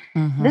in.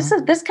 Mm-hmm.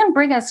 This can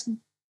bring us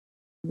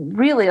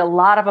really a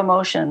lot of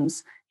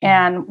emotions,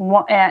 and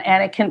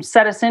it can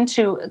set us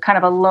into kind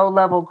of a low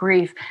level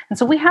grief. And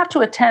so we have to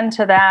attend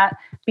to that,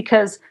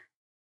 because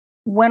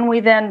when we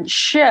then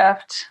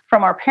shift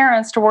from our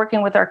parents to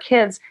working with our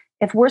kids,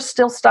 if we're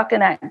still stuck in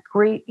that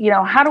grief,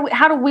 how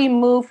do we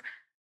move,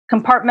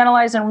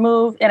 compartmentalize and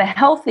move in a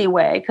healthy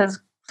way? Because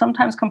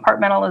sometimes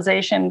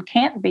compartmentalization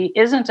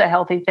isn't a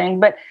healthy thing,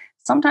 but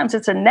sometimes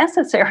it's a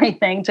necessary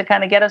thing to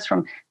kind of get us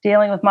from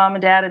dealing with mom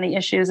and dad and the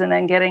issues, and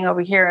then getting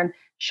over here and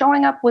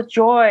showing up with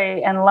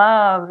joy and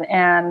love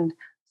and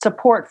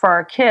support for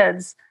our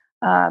kids.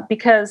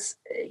 Because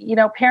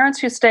parents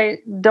who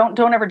don't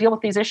ever deal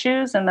with these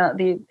issues and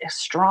the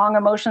strong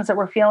emotions that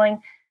we're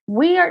feeling,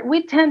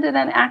 we tend to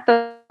then act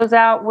those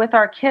out with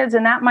our kids,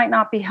 and that might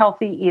not be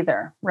healthy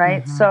either,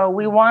 right? Mm-hmm. So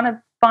we want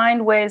to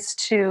find ways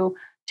to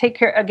take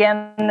care.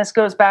 Again, this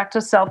goes back to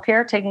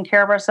self-care, taking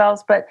care of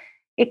ourselves, but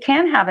it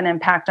can have an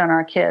impact on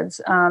our kids.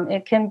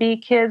 It can be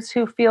kids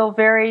who feel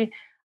very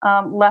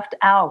left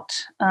out.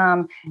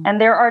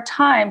 And there are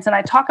times, and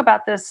I talk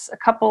about this a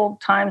couple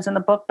times in the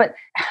book, but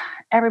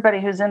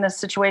everybody who's in this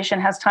situation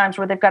has times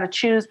where they've got to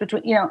choose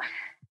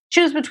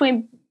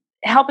between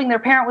helping their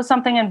parent with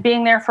something and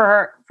being there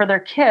for their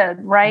kid,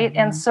 right?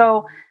 And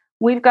so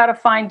we've got to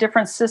find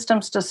different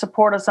systems to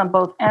support us on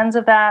both ends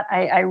of that.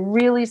 I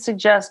really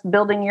suggest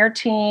building your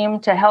team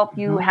to help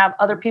you have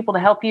other people to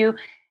help you.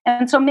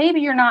 And so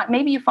maybe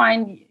you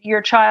find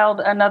your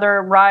child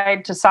another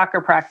ride to soccer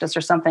practice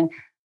or something.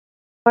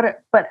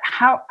 But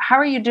how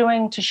are you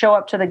doing to show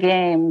up to the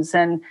games?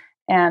 And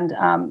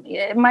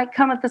it might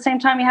come at the same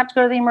time you have to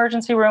go to the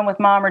emergency room with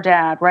mom or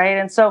dad, right?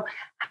 And so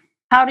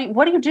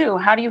what do you do?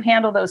 How do you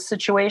handle those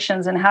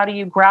situations? And how do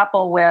you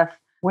grapple with,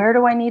 where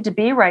do I need to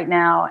be right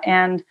now?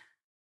 And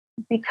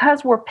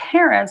because we're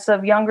parents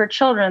of younger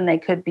children, they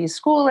could be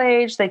school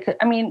age,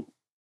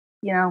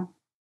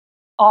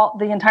 all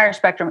the entire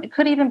spectrum. It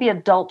could even be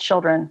adult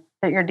children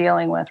that you're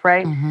dealing with,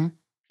 right? Mm-hmm.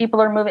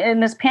 People are moving. In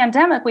this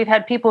pandemic, we've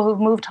had people who've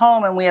moved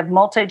home, and we have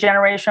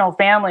multi-generational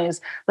families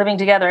living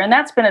together. And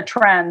that's been a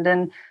trend.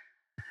 And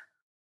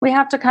we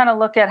have to kind of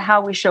look at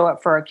how we show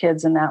up for our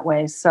kids in that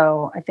way.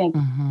 So I think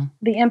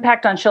the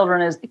impact on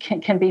children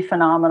can be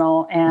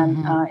phenomenal,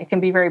 and it can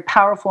be very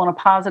powerful in a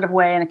positive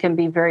way, and it can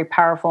be very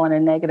powerful in a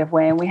negative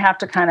way. And we have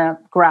to kind of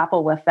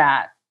grapple with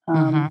that. So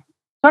I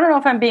don't know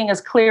if I'm being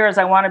as clear as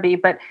I want to be,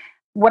 but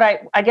what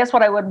I guess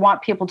what I would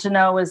want people to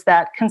know is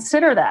that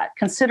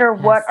consider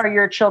what are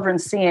your children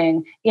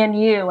seeing in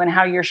you and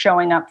how you're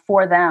showing up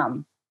for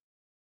them.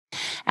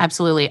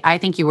 Absolutely. I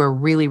think you were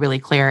really, really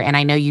clear. And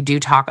I know you do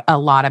talk a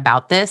lot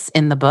about this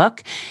in the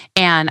book.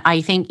 And I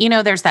think,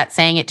 there's that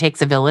saying, it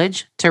takes a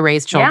village to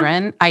raise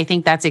children. Yeah. I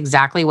think that's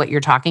exactly what you're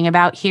talking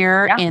about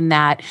here in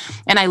that.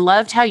 And I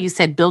loved how you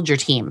said, build your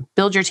team,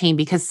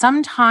 because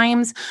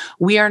sometimes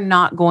we are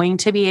not going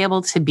to be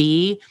able to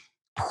be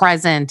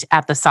present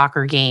at the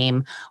soccer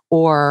game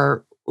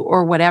or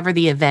whatever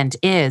the event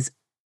is.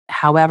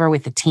 However,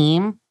 with the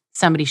team,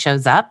 somebody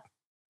shows up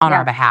on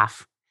our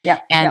behalf.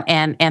 Yeah.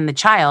 And the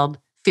child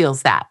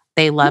feels that.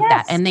 They love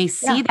that. And they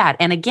see that.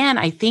 And again,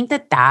 I think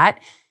that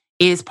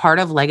is part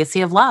of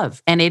legacy of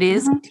love. And it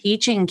is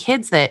teaching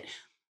kids that,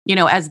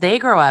 as they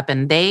grow up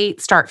and they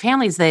start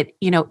families, that,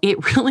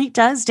 it really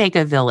does take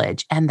a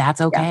village, and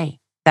that's okay. Yeah.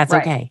 That's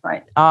okay.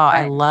 Right. Oh,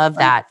 I love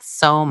that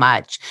so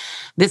much.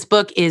 This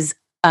book is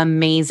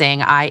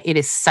amazing. It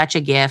is such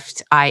a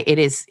gift. It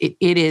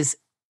is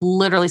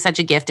literally such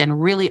a gift,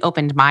 and really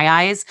opened my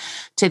eyes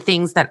to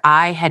things that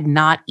I had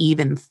not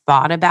even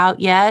thought about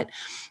yet.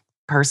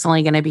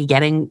 Personally going to be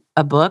getting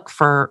a book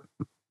for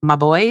my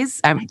boys,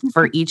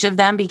 for each of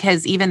them,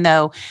 because even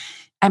though,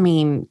 I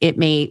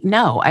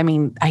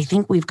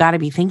think we've got to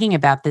be thinking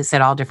about this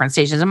at all different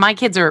stages. And my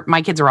kids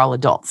are all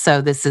adults.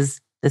 So this is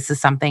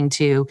something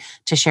to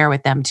share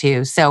with them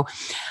too. So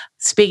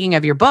speaking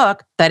of your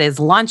book that is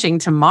launching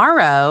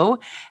tomorrow,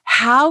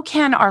 how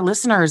can our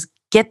listeners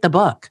get the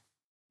book?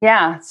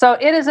 Yeah, so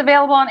it is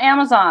available on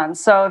Amazon.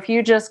 So if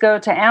you just go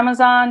to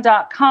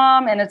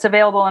Amazon.com, and it's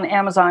available on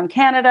Amazon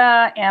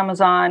Canada,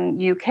 Amazon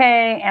UK,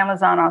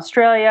 Amazon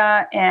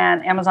Australia,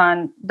 and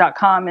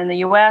Amazon.com in the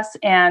US.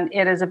 And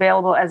it is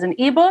available as an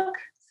ebook,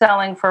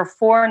 selling for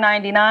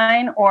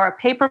 $4.99, or a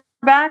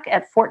paperback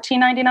at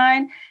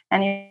 $14.99.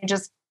 And you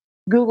just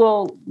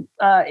Google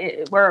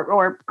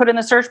or put in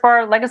the search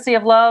bar, Legacy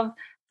of Love,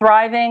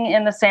 Thriving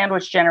in the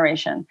Sandwich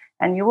Generation,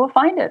 and you will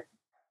find it.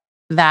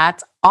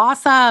 That's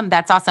awesome.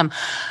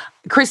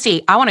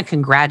 Christy, I want to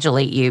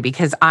congratulate you,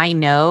 because I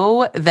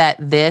know that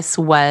this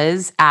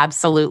was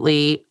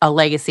absolutely a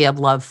legacy of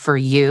love for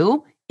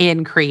you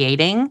in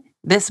creating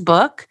this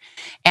book,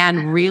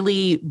 and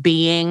really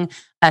being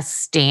a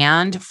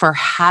stand for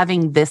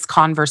having this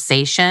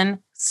conversation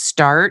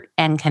start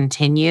and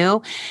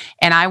continue.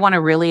 And I want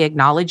to really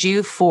acknowledge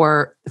you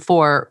for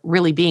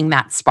really being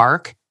that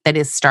spark that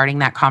is starting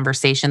that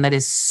conversation that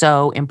is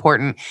so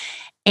important,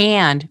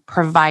 and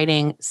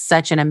providing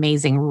such an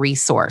amazing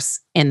resource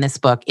in this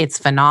book. It's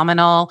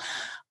phenomenal.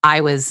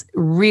 I was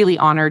really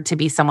honored to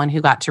be someone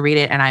who got to read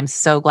it, and I'm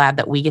so glad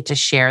that we get to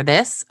share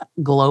this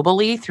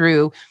globally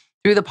through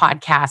through the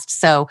podcast.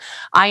 So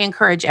I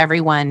encourage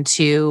everyone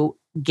to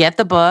get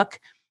the book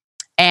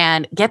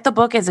and get the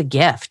book as a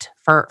gift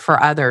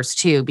for others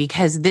too,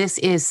 because this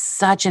is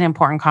such an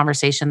important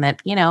conversation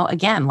that,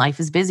 again, life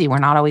is busy. We're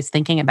not always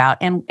thinking about,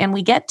 and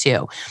we get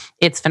to.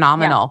 It's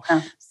phenomenal.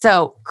 Yeah.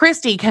 So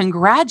Christy,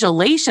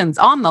 congratulations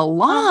on the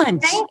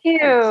launch. Thank you.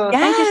 Yes.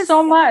 Thank you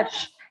so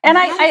much. And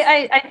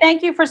yes. I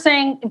thank you for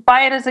saying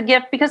buy it as a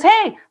gift because,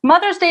 hey,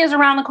 Mother's Day is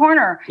around the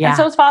corner and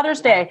so is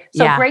Father's Day.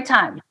 So great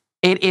time.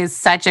 It is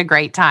such a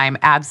great time.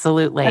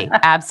 Absolutely.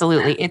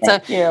 Absolutely.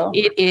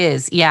 It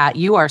is. Yeah.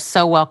 You are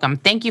so welcome.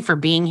 Thank you for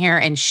being here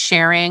and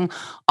sharing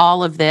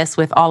all of this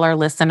with all our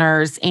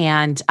listeners.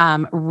 And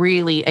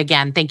really,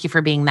 again, thank you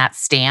for being that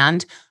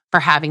stand for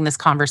having this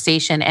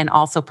conversation and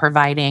also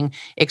providing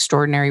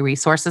extraordinary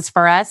resources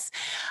for us.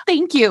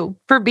 Thank you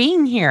for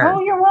being here. Oh,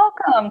 you're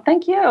welcome.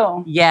 Thank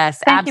you. Yes,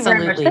 Thank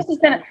absolutely. you very much. This has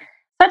been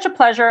such a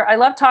pleasure. I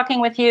love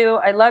talking with you.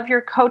 I love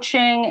your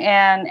coaching,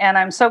 and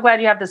I'm so glad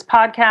you have this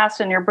podcast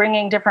and you're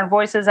bringing different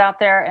voices out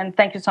there. And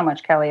thank you so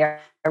much, Kelly. I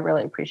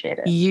really appreciate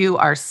it. You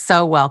are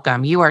so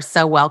welcome. You are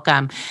so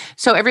welcome.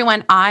 So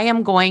everyone, I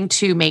am going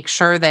to make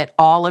sure that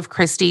all of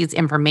Christy's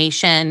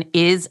information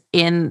is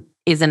in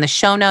the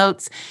show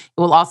notes. It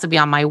will also be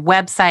on my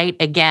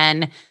website.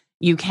 Again,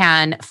 you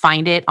can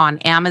find it on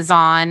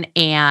Amazon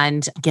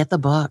and get the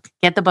book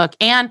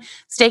and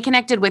stay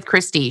connected with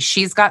Christy.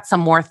 She's got some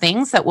more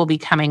things that will be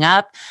coming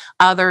up,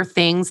 other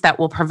things that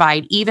will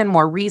provide even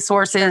more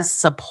resources,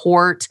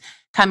 support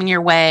coming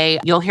your way.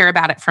 You'll hear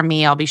about it from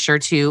me. I'll be sure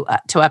to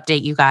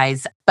update you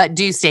guys, but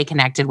do stay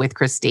connected with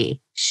Christy.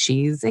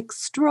 She's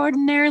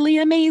extraordinarily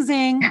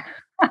amazing.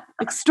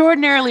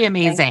 Extraordinarily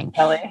amazing. Thanks,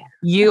 Kelly.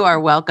 You are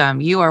welcome.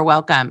 You are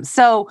welcome.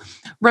 So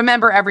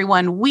remember,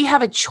 everyone, we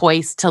have a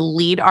choice to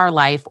lead our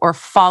life or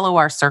follow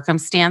our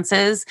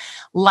circumstances.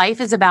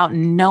 Life is about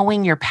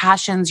knowing your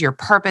passions, your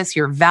purpose,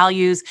 your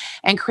values,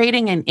 and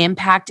creating an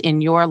impact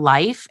in your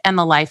life and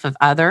the life of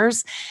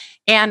others.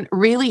 And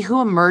really, who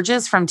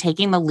emerges from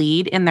taking the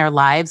lead in their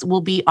lives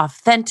will be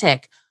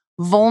authentic,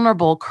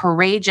 vulnerable,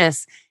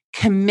 courageous,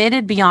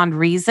 committed beyond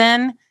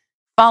reason,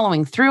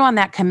 following through on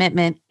that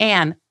commitment,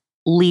 and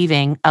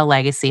leaving a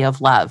legacy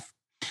of love.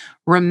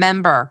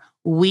 Remember,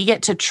 we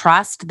get to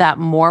trust that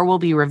more will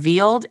be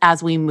revealed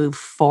as we move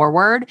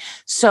forward.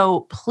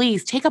 So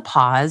please take a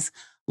pause,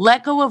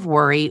 let go of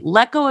worry,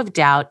 let go of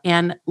doubt,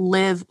 and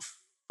live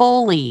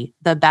fully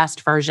the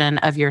best version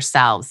of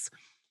yourselves.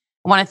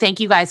 I want to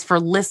thank you guys for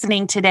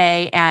listening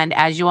today. And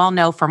as you all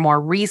know, for more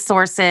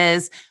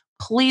resources,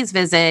 please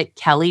visit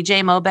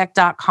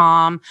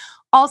kellyjmobeck.com.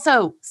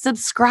 Also,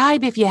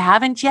 subscribe if you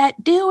haven't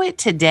yet. Do it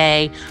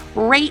today.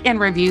 Rate and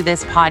review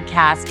this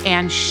podcast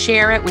and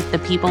share it with the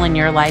people in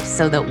your life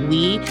so that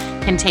we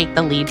can take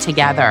the lead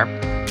together.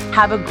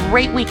 Have a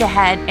great week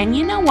ahead. And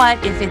you know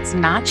what? If it's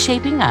not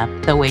shaping up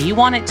the way you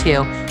want it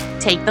to,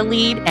 take the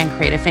lead and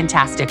create a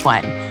fantastic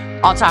one.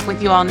 I'll talk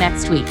with you all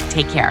next week.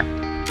 Take care.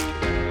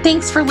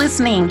 Thanks for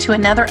listening to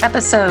another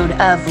episode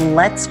of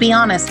Let's Be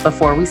Honest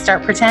Before We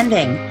Start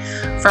Pretending.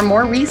 For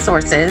more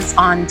resources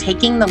on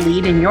taking the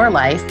lead in your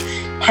life,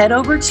 head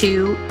over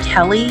to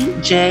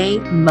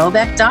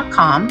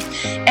kellyjmobeck.com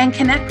and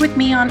connect with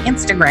me on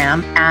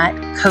Instagram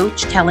at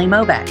Coach Kelly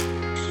Mobeck.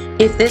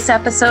 If this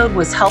episode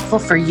was helpful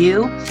for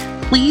you,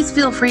 please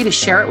feel free to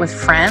share it with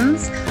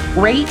friends,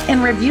 rate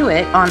and review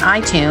it on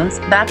iTunes.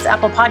 That's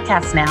Apple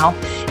Podcasts now.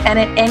 And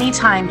at any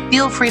time,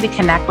 feel free to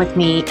connect with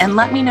me and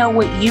let me know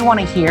what you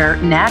want to hear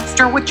next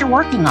or what you're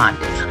working on.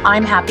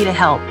 I'm happy to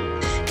help.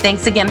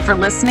 Thanks again for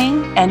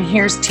listening. And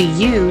here's to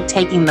you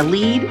taking the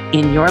lead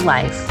in your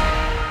life.